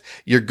subject,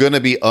 you're going to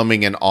be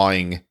umming and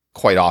awing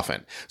quite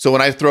often. So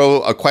when I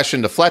throw a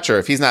question to Fletcher,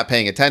 if he's not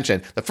paying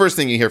attention, the first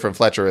thing you hear from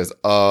Fletcher is,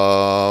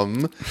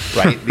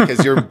 right?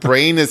 Because your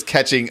brain is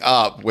catching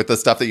up with the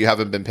stuff that you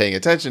haven't been paying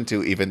attention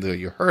to, even though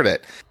you heard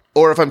it.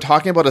 Or if I'm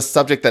talking about a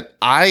subject that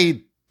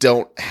I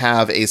don't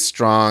have a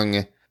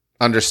strong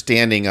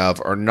understanding of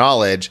or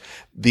knowledge,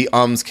 the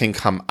ums can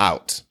come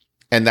out.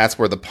 And that's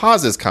where the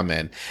pauses come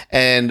in.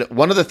 And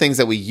one of the things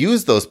that we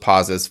use those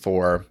pauses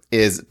for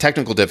is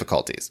technical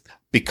difficulties.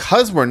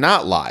 Because we're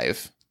not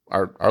live,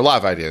 our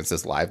live audience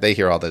is live. They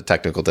hear all the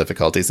technical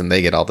difficulties and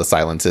they get all the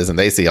silences and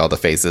they see all the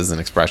faces and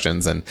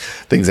expressions and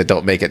things that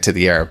don't make it to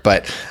the air.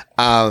 But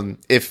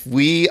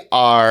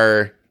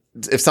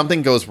if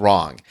something goes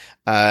wrong,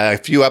 a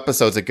few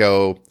episodes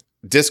ago,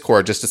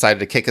 Discord just decided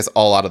to kick us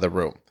all out of the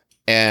room.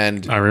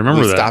 And I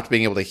remember we that. stopped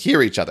being able to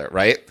hear each other,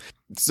 right?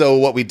 So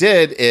what we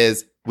did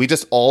is we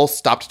just all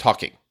stopped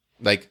talking,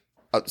 like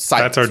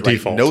silence. That's our right?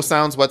 default. No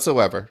sounds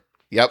whatsoever.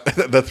 Yep,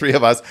 the three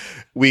of us.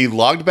 We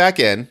logged back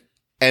in,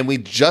 and we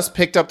just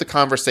picked up the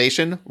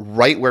conversation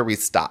right where we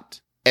stopped.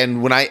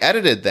 And when I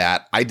edited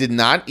that, I did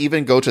not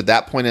even go to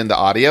that point in the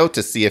audio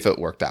to see if it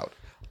worked out.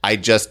 I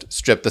just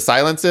stripped the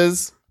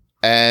silences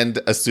and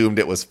assumed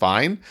it was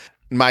fine.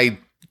 My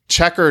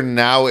checker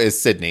now is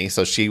Sydney,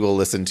 so she will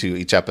listen to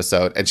each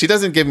episode, and she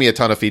doesn't give me a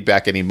ton of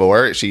feedback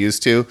anymore. She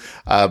used to,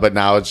 but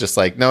now it's just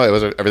like, no,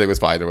 everything was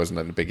fine. There wasn't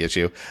a big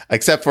issue,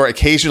 except for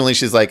occasionally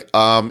she's like,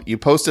 you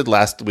posted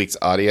last week's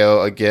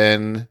audio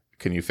again.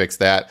 Can you fix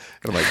that?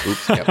 And I'm like,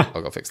 oops, yep,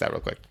 I'll go fix that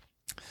real quick.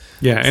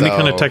 Yeah, any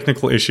kind of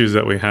technical issues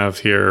that we have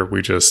here,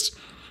 we just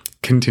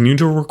continue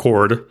to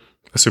record,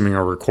 assuming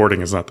our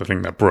recording is not the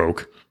thing that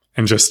broke,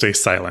 and just stay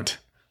silent.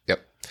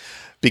 Yep.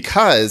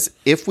 Because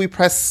if we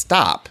press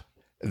stop,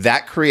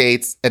 that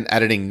creates an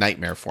editing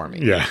nightmare for me.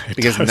 Yeah,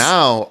 because does.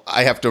 Now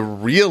I have to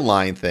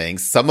realign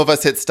things. Some of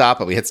us hit stop,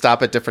 but we hit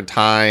stop at different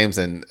times,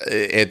 and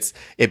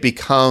it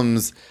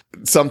becomes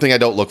something I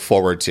don't look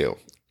forward to.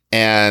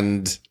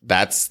 And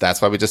that's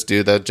why we just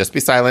do just be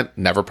silent,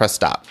 never press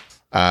stop.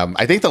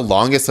 I think the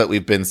longest that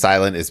we've been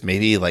silent is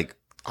maybe like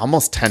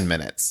almost 10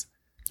 minutes.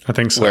 I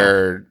think so.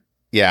 Where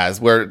Yeah,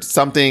 is where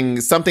something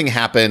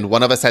happened.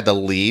 One of us had to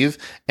leave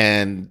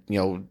and,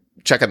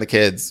 check on the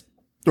kids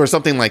or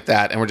something like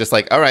that. And we're just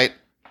like, all right,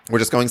 we're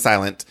just going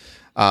silent.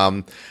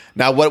 Now,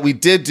 what we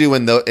did do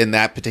in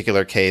that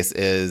particular case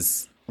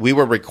is we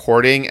were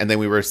recording and then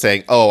we were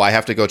saying, oh, I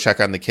have to go check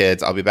on the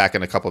kids. I'll be back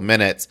in a couple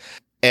minutes.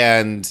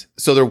 And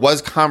so there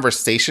was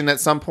conversation at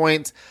some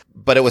point,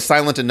 but it was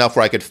silent enough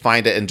where I could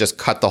find it and just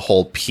cut the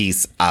whole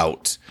piece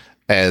out,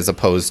 as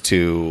opposed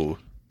to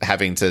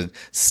having to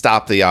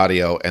stop the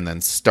audio and then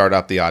start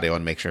up the audio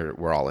and make sure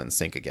we're all in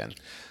sync again.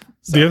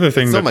 So the other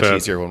thing it's so much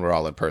easier when we're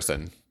all in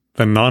person.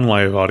 The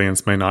non-live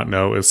audience may not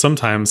know is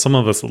sometimes some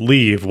of us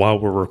leave while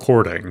we're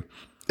recording.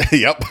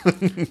 Yep.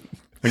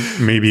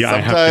 Maybe I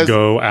have to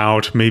go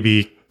out.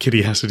 Maybe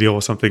Kitty has to deal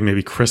with something.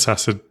 Maybe Chris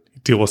has to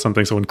deal with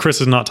something. So when Chris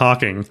is not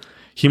talking,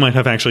 he might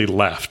have actually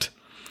left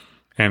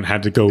and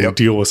had to go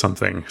deal with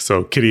something.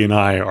 So Kitty and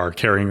I are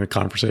carrying the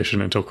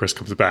conversation until Chris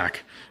comes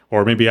back.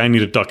 Or maybe I need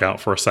to duck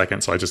out for a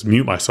second, so I just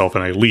mute myself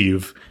and I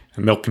leave,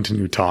 and they'll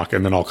continue to talk,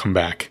 and then I'll come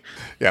back.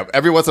 Yeah,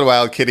 every once in a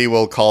while, Kitty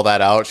will call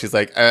that out. She's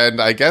like, and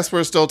I guess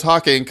we're still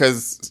talking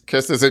because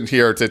Chris isn't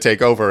here to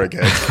take over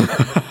again.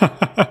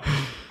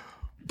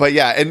 But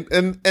yeah,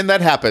 and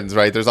that happens,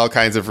 right? There's all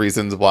kinds of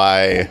reasons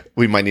why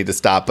we might need to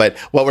stop. But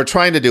what we're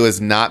trying to do is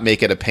not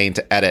make it a pain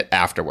to edit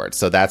afterwards.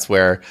 So that's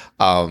where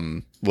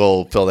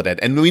we'll fill it in.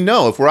 And we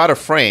know if we're out of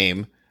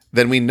frame,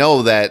 then we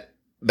know that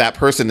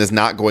person is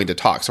not going to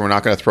talk. So we're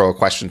not going to throw a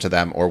question to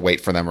them or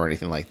wait for them or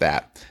anything like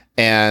that.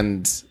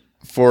 And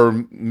for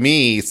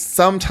me,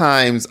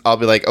 sometimes I'll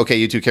be like, okay,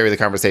 you two carry the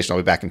conversation. I'll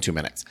be back in 2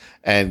 minutes,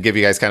 and give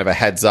you guys kind of a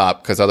heads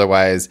up, because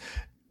otherwise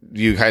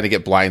you kind of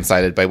get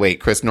blindsided by,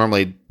 wait, Chris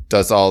normally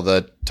does all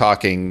the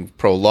talking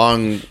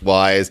prolonged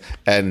wise,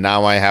 and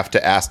now I have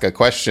to ask a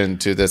question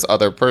to this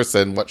other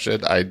person. What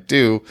should I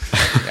do?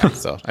 Yeah,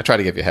 so I try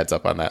to give you a heads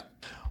up on that.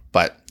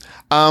 But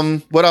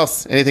what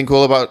else? Anything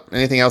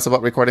else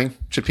about recording?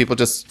 Should people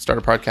just start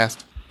a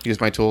podcast? Use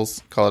my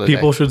tools? Call it a day?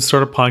 People should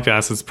start a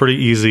podcast. It's pretty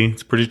easy.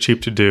 It's pretty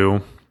cheap to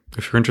do.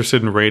 If you're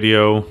interested in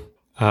radio,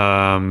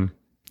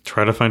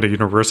 try to find a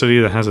university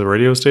that has a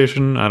radio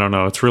station. I don't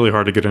know. It's really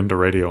hard to get into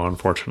radio,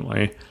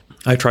 unfortunately.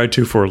 I tried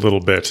to for a little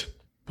bit,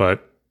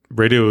 but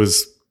radio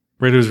is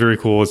very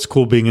cool. It's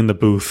cool being in the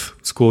booth.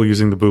 It's cool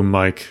using the boom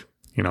mic.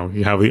 You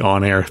have the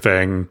on-air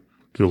thing.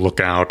 You look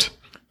out.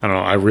 I don't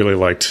know. I really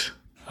liked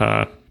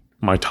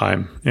my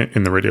time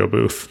in the radio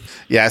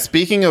booth. Yeah,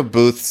 speaking of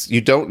booths,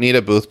 you don't need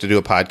a booth to do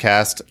a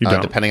podcast,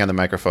 depending on the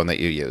microphone that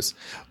you use.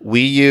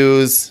 We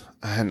use,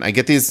 and I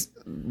get these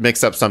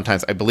mixed up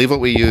sometimes, I believe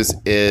what we use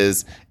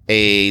is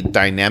a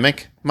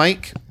dynamic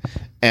mic.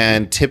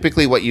 And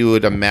typically what you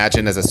would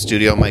imagine as a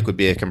studio mic would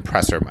be a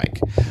compressor mic.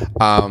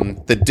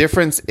 The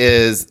difference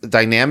is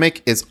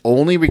dynamic is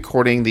only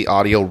recording the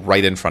audio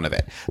right in front of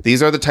it.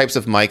 These are the types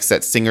of mics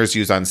that singers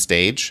use on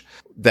stage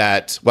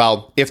that,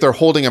 well, if they're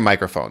holding a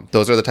microphone,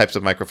 those are the types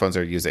of microphones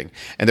they're using.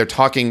 And they're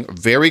talking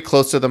very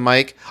close to the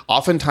mic.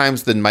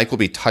 Oftentimes the mic will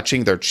be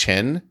touching their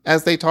chin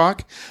as they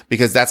talk,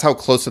 because that's how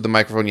close to the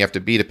microphone you have to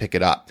be to pick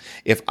it up.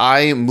 If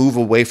I move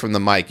away from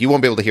the mic, you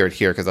won't be able to hear it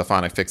here because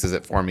Afana fixes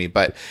it for me.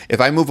 But if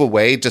I move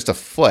away just a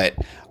foot,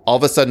 all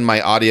of a sudden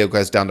my audio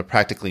goes down to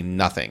practically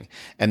nothing.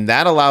 And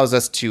that allows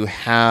us to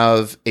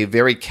have a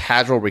very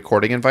casual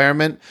recording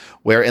environment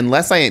where,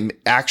 unless I am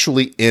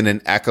actually in an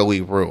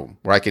echoey room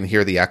where I can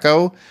hear the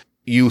echo,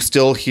 you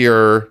still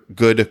hear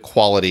good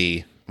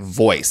quality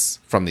voice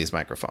from these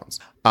microphones.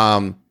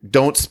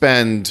 Don't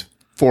spend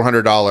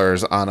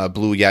 $400 on a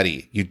Blue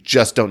Yeti. You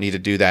just don't need to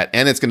do that.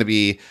 And it's going to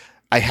be,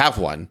 I have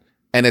one,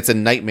 and it's a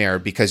nightmare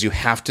because you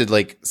have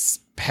to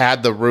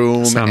pad the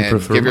room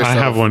Soundproof and give yourself. I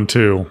have one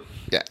too.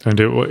 Yeah, and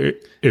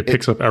it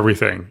picks up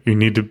everything. You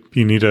need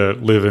to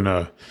live in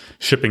a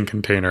shipping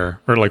container,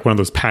 or like one of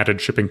those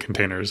padded shipping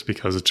containers,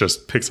 because it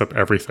just picks up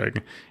everything.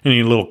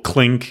 Any little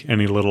clink,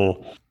 any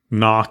little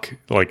knock,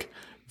 like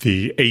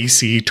the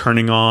AC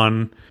turning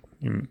on,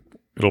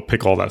 it'll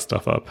pick all that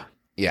stuff up.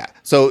 Yeah.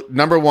 So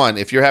number one,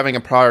 if you're having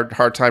a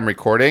hard time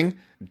recording,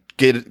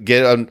 get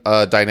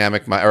a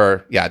dynamic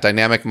mic,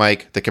 dynamic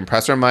mic. The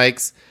compressor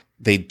mics,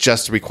 they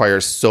just require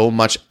so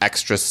much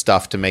extra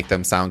stuff to make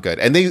them sound good.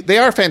 And they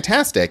are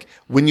fantastic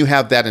when you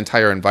have that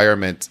entire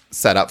environment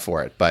set up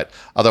for it. But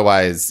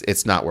otherwise,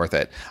 it's not worth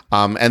it.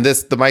 And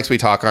the mics we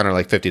talk on are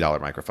like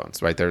 $50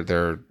 microphones, right?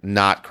 They're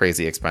not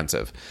crazy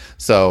expensive.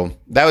 So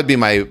that would be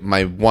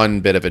my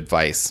one bit of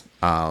advice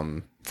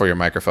for your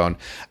microphone.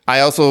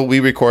 We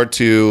record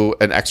to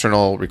an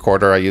external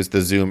recorder. I use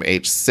the Zoom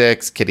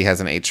H6. Kitty has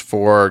an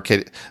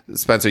H4.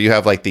 Spencer, you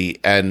have like the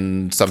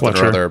N something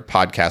Fletcher. or other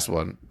podcast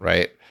one,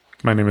 right?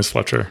 My name is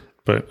Fletcher,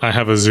 but I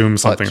have a Zoom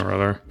something or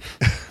other.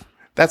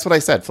 That's what I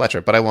said, Fletcher,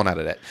 but I won't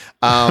edit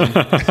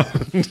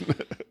it.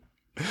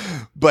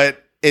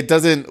 But it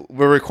doesn't,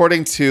 we're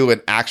recording to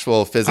an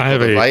actual physical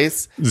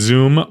device.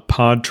 Zoom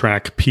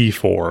PodTrack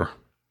P4.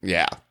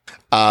 Yeah.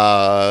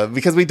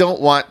 Because we don't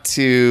want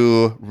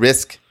to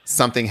risk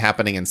something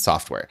happening in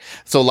software.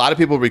 So a lot of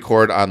people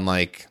record on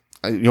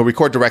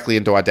record directly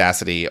into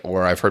Audacity,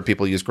 or I've heard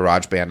people use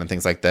GarageBand and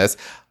things like this.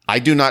 I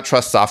do not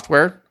trust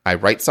software. I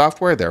write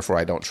software, therefore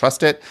I don't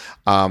trust it.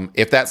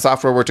 If that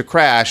software were to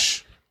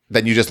crash,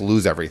 then you just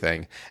lose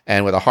everything.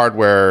 And with a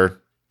hardware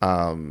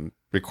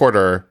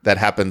recorder, that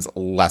happens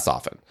less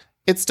often.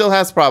 It still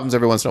has problems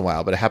every once in a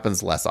while, but it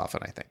happens less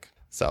often, I think.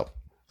 So,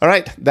 all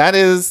right, that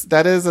is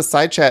a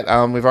side chat.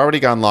 We've already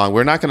gone long.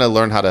 We're not going to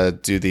learn how to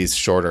do these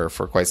shorter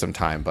for quite some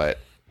time, but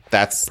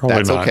that's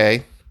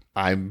okay.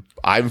 I'm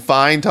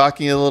fine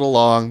talking a little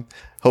long.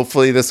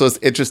 Hopefully this was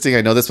interesting.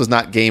 I know this was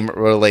not game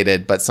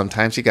related, but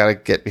sometimes you got to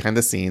get behind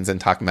the scenes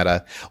and talk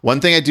meta. One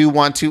thing I do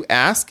want to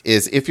ask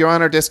is if you're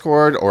on our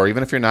Discord, or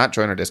even if you're not,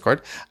 join our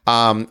Discord.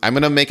 I'm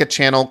going to make a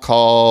channel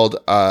called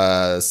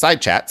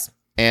Side Chats,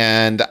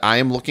 and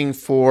I'm looking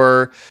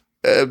for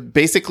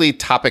basically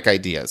topic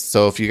ideas.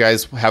 So if you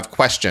guys have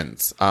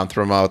questions,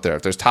 throw them out there.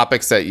 If there's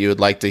topics that you would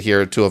like to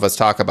hear two of us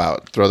talk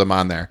about, throw them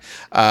on there.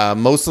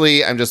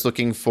 Mostly I'm just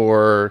looking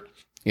for,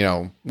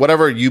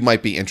 whatever you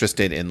might be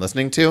interested in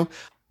listening to.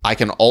 I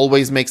can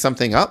always make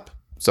something up,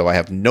 so I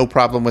have no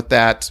problem with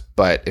that.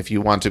 But if you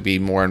want to be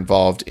more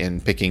involved in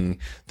picking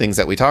things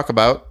that we talk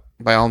about,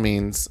 by all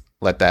means,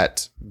 let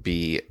that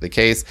be the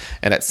case.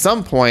 And at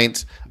some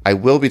point, I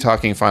will be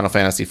talking Final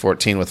Fantasy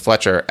XIV with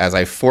Fletcher as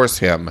I force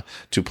him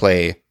to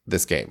play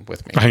this game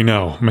with me. I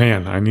know,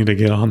 man. I need to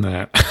get on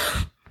that.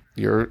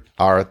 You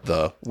are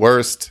the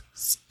worst.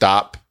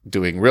 Stop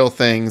doing real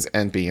things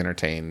and be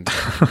entertained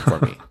for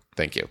me.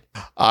 Thank you.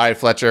 All right,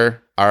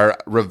 Fletcher, our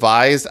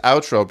revised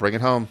outro. Bring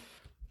it home.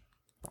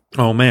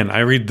 Oh, man. I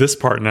read this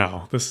part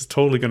now. This is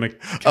totally going to...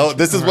 Oh,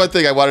 this is one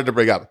thing I wanted to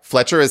bring up.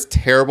 Fletcher is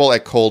terrible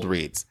at cold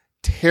reads.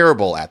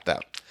 Terrible at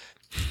them.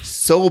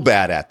 So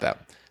bad at them.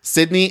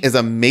 Sydney is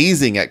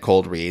amazing at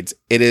cold reads.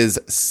 It is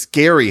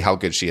scary how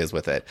good she is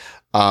with it.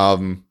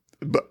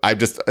 But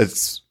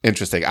it's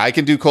interesting. I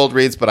can do cold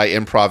reads, but I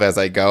improv as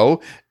I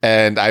go,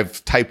 and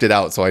I've typed it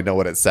out so I know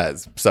what it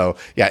says. So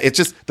yeah, it's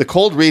just, the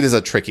cold read is a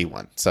tricky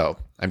one. So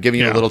I'm giving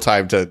you a little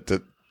time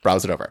to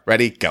browse it over.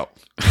 Ready? Go.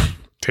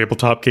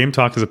 Tabletop Game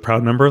Talk is a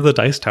proud member of the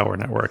Dice Tower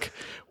Network.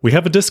 We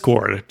have a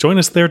Discord. Join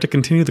us there to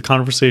continue the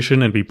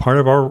conversation and be part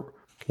of our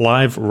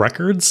live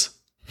records.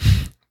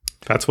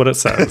 That's what it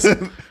says.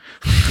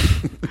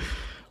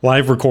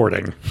 Live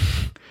recording.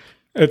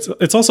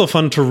 It's also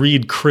fun to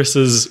read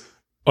Chris's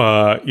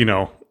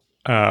copy,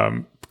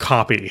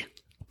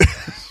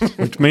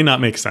 which may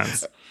not make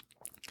sense.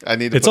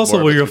 It's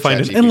also where you'll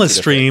find an endless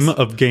stream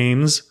of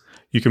games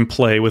you can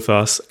play with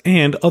us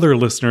and other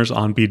listeners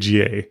on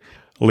BGA.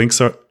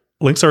 Links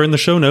are in the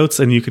show notes,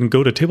 and you can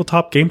go to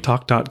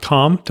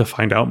tabletopgametalk.com to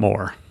find out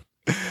more.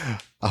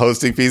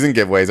 Hosting fees and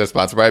giveaways are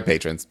sponsored by our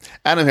patrons: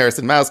 Adam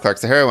Harrison, Miles Clark,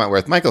 Sahara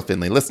Wentworth, Michael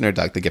Finley, Listener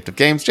Doug, The Gift of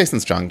Games, Jason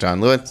Strong,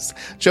 John Lewis,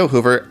 Joe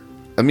Hoover,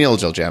 Emil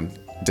Jiljam,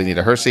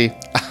 Danita Hershey.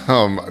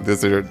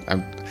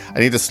 I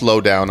need to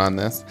slow down on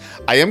this.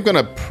 I am going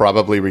to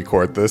probably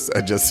record this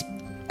and just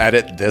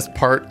edit this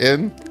part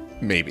in.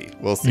 Maybe.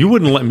 We'll see. You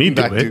wouldn't let me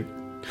do it.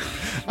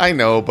 I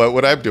know, but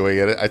when I'm doing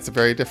it, it's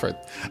very different.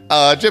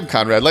 Jim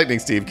Conrad, Lightning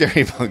Steve,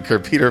 Gary Bunker,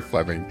 Peter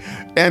Fleming,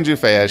 Andrew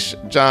Fayesh,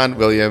 John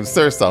Williams,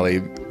 Sir Sully,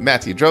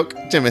 Matthew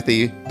Droke,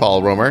 Timothy,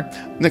 Paul Romer,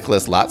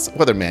 Nicholas Lotz,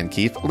 Weatherman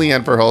Keefe,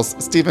 Leanne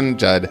Verhulst, Stephen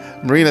Judd,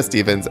 Marina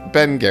Stevens,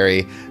 Ben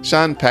Gary,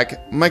 Sean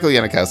Peck, Michael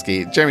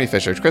Yanikowski, Jeremy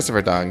Fisher,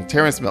 Christopher Dong,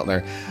 Terrence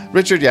Miltner,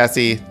 Richard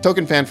Yassey,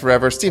 Token Fan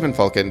Forever, Stephen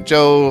Falcon,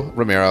 Joe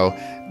Romero,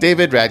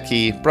 David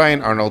Radke,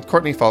 Brian Arnold,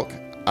 Courtney Falk,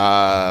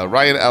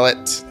 Ryan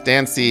Ellett,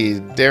 Dan C.,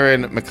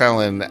 Darren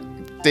McClellan,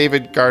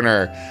 David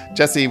Garner,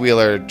 Jesse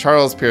Wheeler,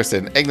 Charles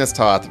Pearson, Agnes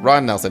Toth,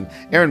 Ron Nelson,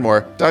 Aaron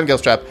Moore, Don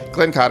Gilstrap,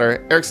 Glenn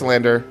Cotter, Eric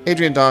Solander,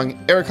 Adrian Dong,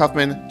 Eric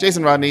Huffman,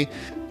 Jason Rodney,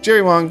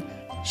 Jerry Wong,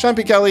 Sean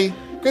P. Kelly,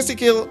 Christy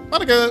Keel,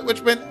 Monica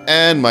Witchman,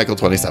 and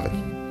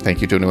Michael27.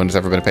 Thank you to anyone who's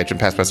ever been a patron,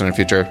 past, present, and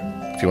future.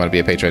 If you want to be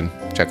a patron,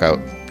 check out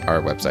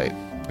our website.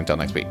 Until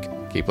next week,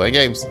 keep playing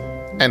games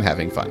and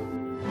having fun.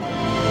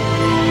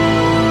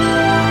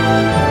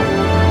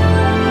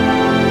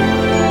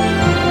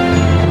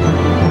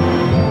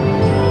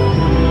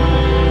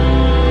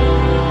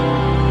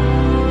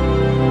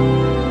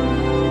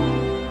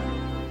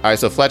 All right,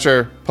 so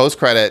Fletcher,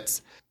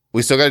 post-credits.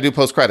 We still got to do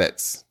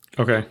post-credits.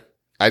 Okay.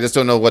 I just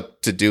don't know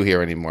what to do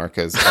here anymore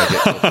because I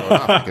get so thrown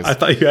off. I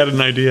thought you had an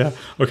idea.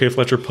 Okay,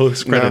 Fletcher,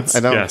 post-credits. No,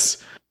 I don't.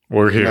 Yes,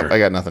 we're here. Nope, I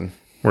got nothing.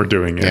 We're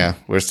doing it. Yeah,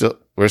 we're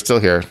still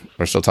here.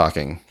 We're still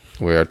talking.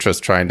 We're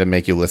just trying to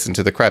make you listen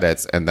to the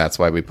credits, and that's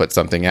why we put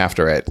something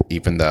after it,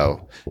 even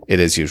though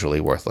it is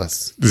usually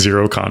worthless.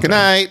 Zero content. Good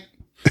night.